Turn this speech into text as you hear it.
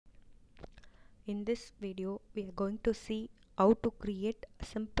In this video, we are going to see how to create a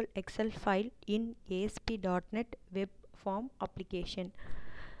simple Excel file in ASP.NET Web Form application.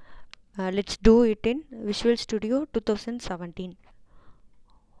 Let's do it in Visual Studio 2017.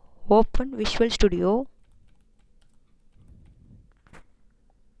 Open Visual Studio.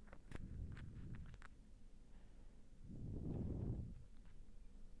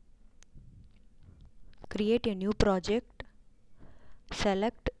 Create a new project.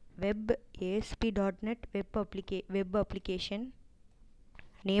 Select Web ASP.NET Web Application.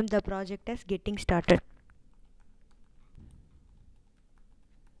 Name the project as Getting Started.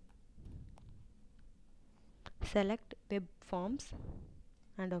 Select Web Forms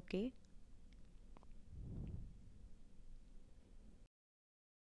and OK.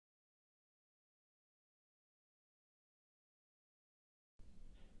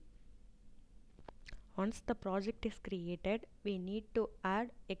 Once the project is created, we need to add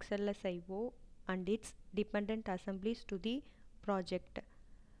XLSIO and its dependent assemblies to the project.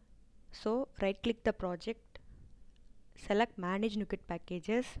 So right click the project, select Manage NuGet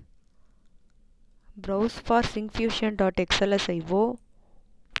Packages, browse for Syncfusion.xlsio.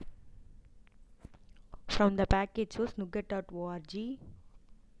 From the package source nuget.org,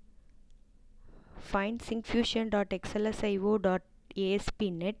 find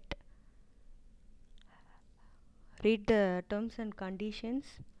Syncfusion.xlsio.ASP.NET. Read the terms and conditions.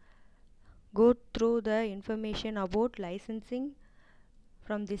 Go through the information about licensing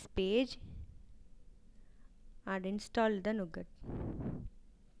from this page and install the NuGet.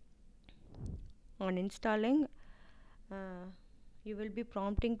 On installing, you will be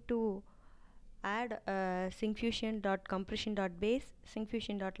prompting to add Syncfusion.compression.base,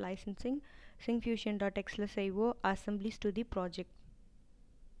 Syncfusion.licensing, Syncfusion.xlsio assemblies to the project.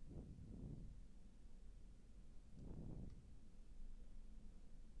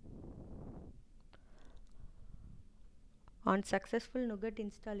 On successful NuGet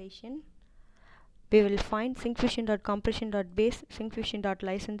installation, we will find Syncfusion.compression.base,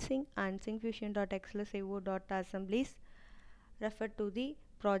 Syncfusion.licensing and Syncfusion.xlsio.assemblies referred to the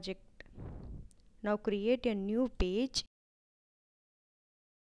project. Now create a new page.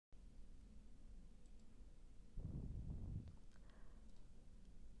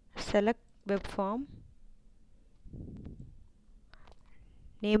 Select web form.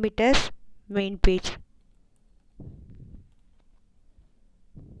 Name it as main page.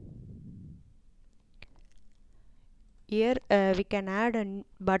 Here we can add a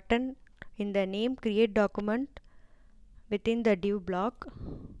button in the name create document within the div block.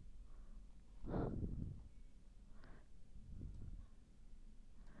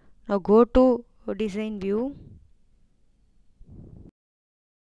 Now go to design view.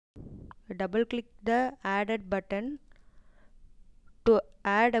 Double click the added button to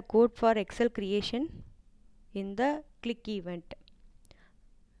add a code for Excel creation in the click event.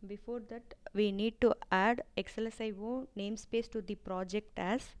 Before that, we need to add XLSIO namespace to the project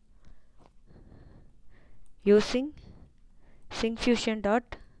as using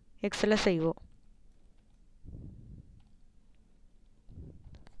Syncfusion.xlsio.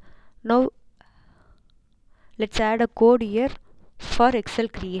 Now let's add a code here for Excel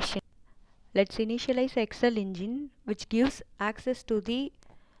creation. Let's initialize Excel engine which gives access to the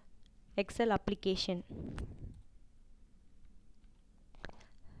Excel application.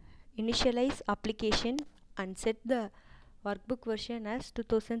 Initialize application and set the workbook version as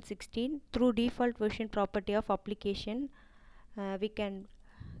 2016 through default version property of application. We can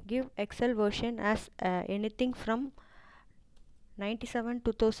give Excel version as anything from 97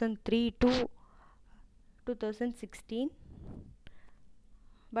 2003 to 2016,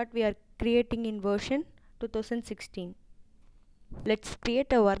 but we are creating in version 2016. Let's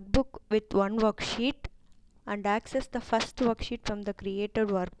create a workbook with one worksheet and access the first worksheet from the created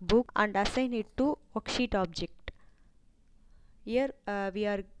workbook and assign it to worksheet object. Here we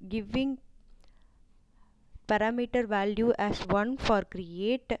are giving parameter value as 1 for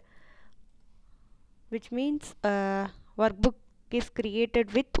create, which means workbook is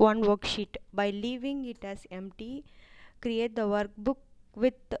created with one worksheet. By leaving it as empty, create the workbook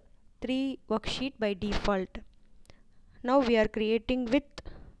with 3 worksheet by default. Now we are creating with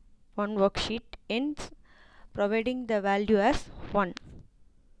one worksheet, hence providing the value as 1.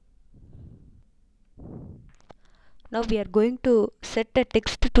 Now we are going to set a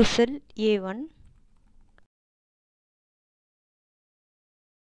text to cell A1.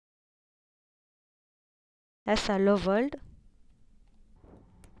 As hello world.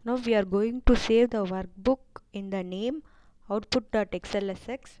 Now we are going to save the workbook in the name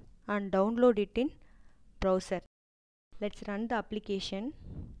output.xlsx and download it in browser. Let's run the application.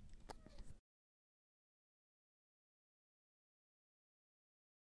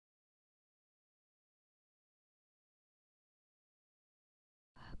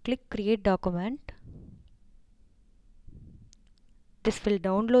 Click create document. This will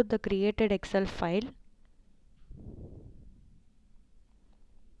download the created Excel file.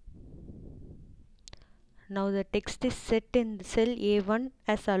 Now the text is set in cell A1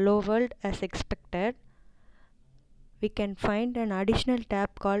 as hello world as expected. We can find an additional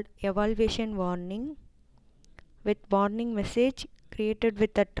tab called evaluation warning with warning message created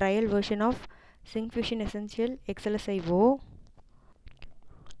with a trial version of Syncfusion Essential XLSIO.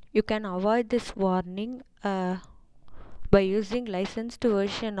 You can avoid this warning by using licensed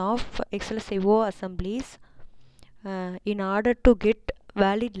version of XLSIO assemblies. In order to get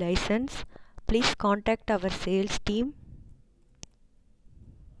valid license, please contact our sales team,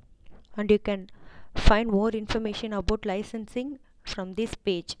 and you can find more information about licensing from this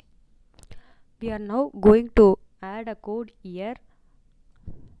page. We are now going to add a code here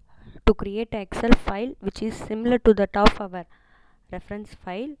to create an Excel file which is similar to that of our reference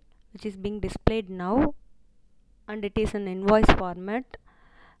file, which is being displayed now, and it is an invoice format.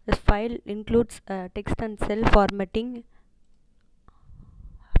 This file includes text and cell formatting,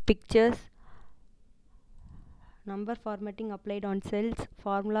 pictures, number formatting applied on cells,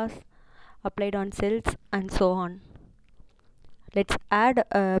 formulas applied on cells, and so on. Let's add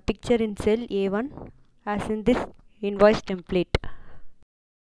a picture in cell A1 as in this invoice template.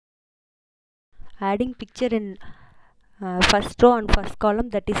 Adding picture in first row and first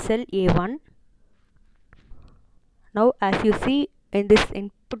column, that is cell A1. Now as you see in this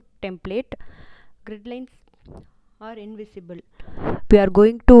input template, grid lines are invisible. We are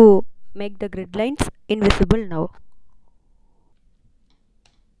going to make the grid lines invisible now.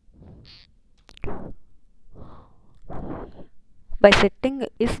 By setting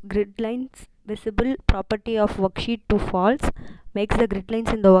is grid lines visible property of worksheet to false, makes the grid lines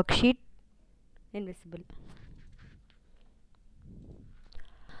in the worksheet invisible.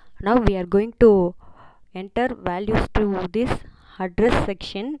 Now we are going to enter values to this address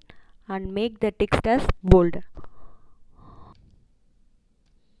section and make the text as bold.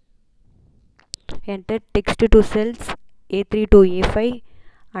 Enter text to cells A3 to A5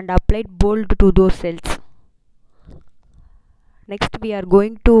 and apply bold to those cells. Next we are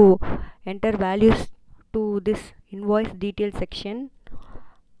going to enter values to this invoice detail section.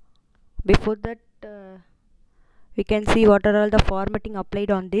 Before that, we can see what are all the formatting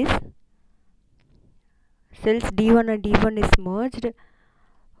applied on this. Cells D1 and D1 is merged.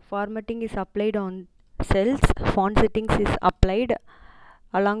 Formatting is applied on cells. Font settings is applied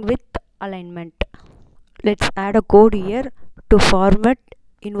along with alignment. Let's add a code here to format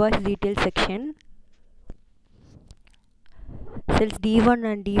invoice detail section. Cells D1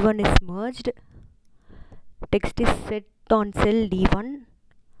 and D1 is merged. Text is set on cell D1.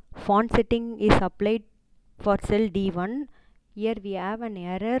 Font setting is applied for cell D1. Here we have an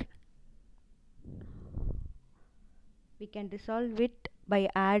error. We can resolve it by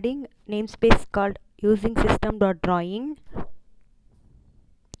adding namespace called using system.drawing,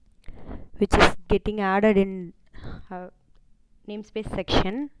 which is getting added in namespace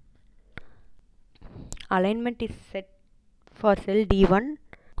section. Alignment is set for cell D1.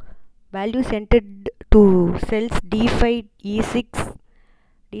 Values entered to cells D5, E6,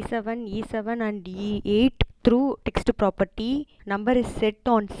 D7, E7 and E8 through text property. Number is set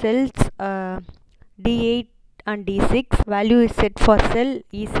on cells D8 and D6. Value is set for cell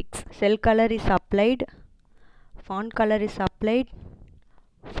E6. Cell color is applied. Font color is applied.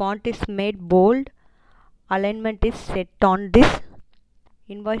 Font is made bold. Alignment is set on this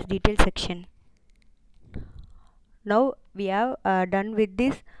invoice detail section. Now we have done with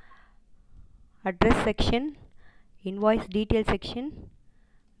this address section, invoice detail section.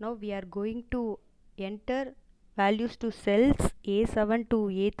 Now we are going to enter values to cells A7 to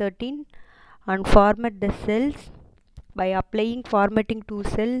A13 and format the cells by applying formatting to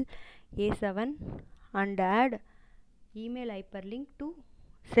cell A7 and add email hyperlink to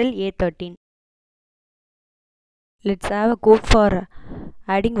cell A13. Let's have a code for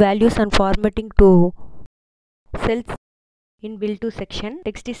adding values and formatting to cells in bill to section.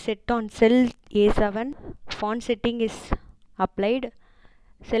 Text is set on cell A7. Font setting is applied.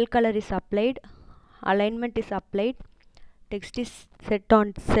 Cell color is applied. Alignment is applied. Text is set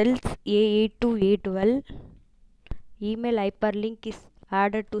on cells A8 to A12. Email hyperlink is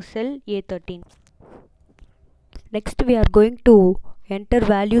added to cell A13. Next we are going to enter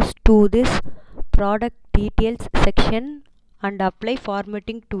values to this product details section and apply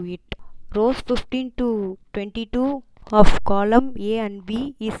formatting to it. Rows 15 to 22 of column A and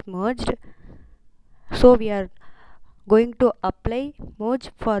B is merged, so we are going to apply merge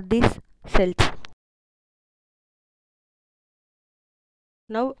for these cells.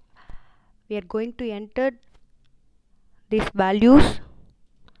 Now we are going to enter these values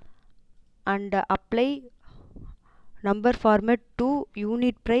and apply number format to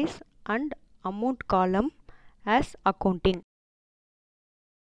unit price and amount column as accounting.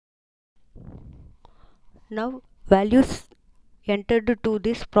 Now values entered to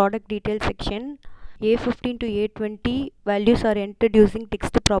this product detail section. A15 to A20 values are entered using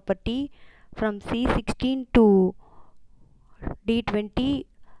text property. From C16 to D20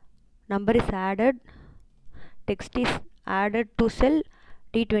 number is added, text is added to cell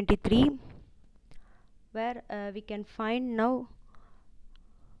D23, where we can find now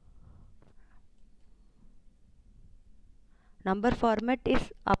number format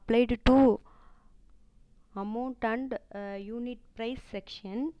is applied to amount and unit price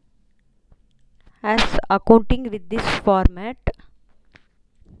section as accounting with this format,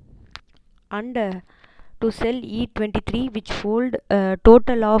 and to cell E23 which hold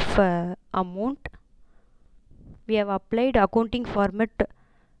total of amount, we have applied accounting format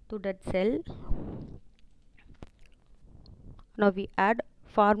to that cell. Now we add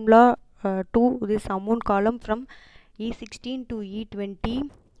formula to this amount column from E16 to E20,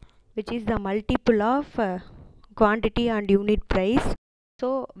 which is the multiple of quantity and unit price.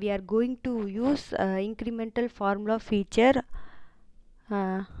 So we are going to use incremental formula feature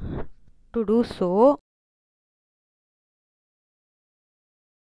to do so.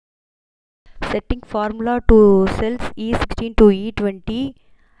 Setting formula to cells E16 to E20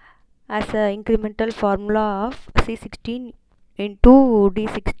 as a incremental formula of C16 into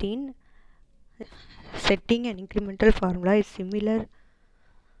D16. Setting an incremental formula is similar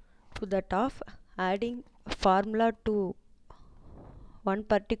to that of adding formula to one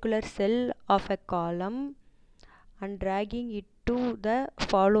particular cell of a column and dragging it to the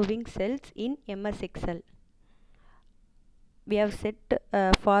following cells in MS Excel. We have set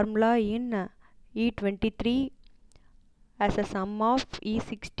formula in E23 as a sum of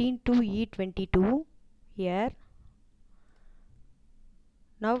E16 to E22 here.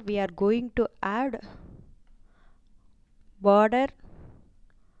 Now we are going to add border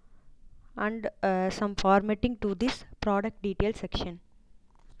and some formatting to this product detail section.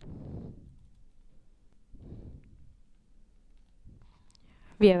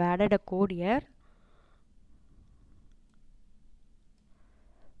 We have added a code here.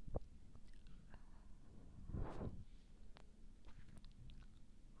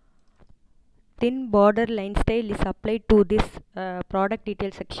 Thin border line style is applied to this product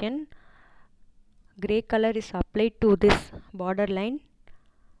detail section. Gray color is applied to this border line.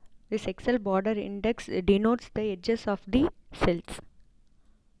 This Excel border index denotes the edges of the cells.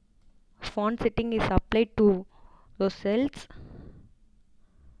 Font setting is applied to those cells.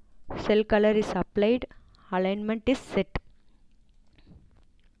 Cell color is applied. Alignment is set.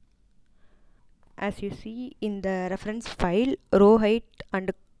 As you see in the reference file, row height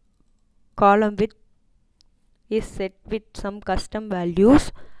and column width is set with some custom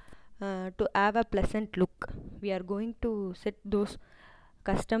values to have a pleasant look. We are going to set those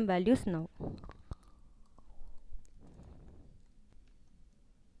custom values now.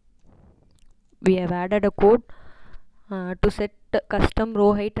 We have added a code to set custom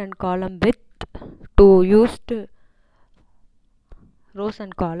row height and column width to used rows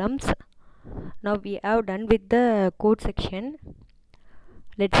and columns. Now we have done with the code section.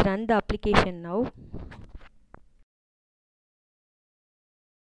 Let's run the application now.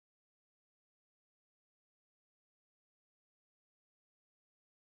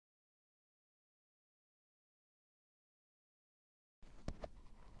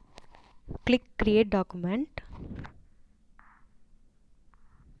 Click create document.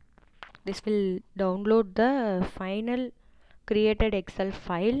 This will download the final created Excel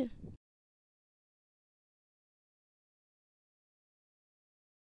file.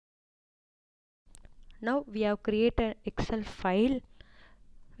 Now we have created an Excel file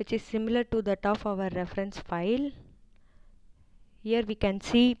which is similar to that of our reference file. Here we can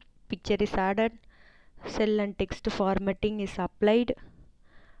see picture is added, cell and text formatting is applied,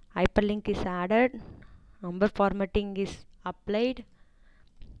 hyperlink is added, number formatting is applied,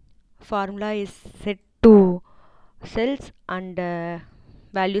 formula is set to cells, and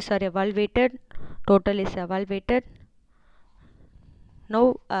values are evaluated, total is evaluated.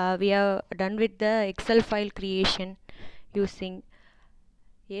 Now we are done with the Excel file creation using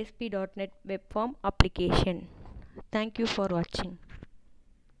ASP.NET Web Form application. Thank you for watching.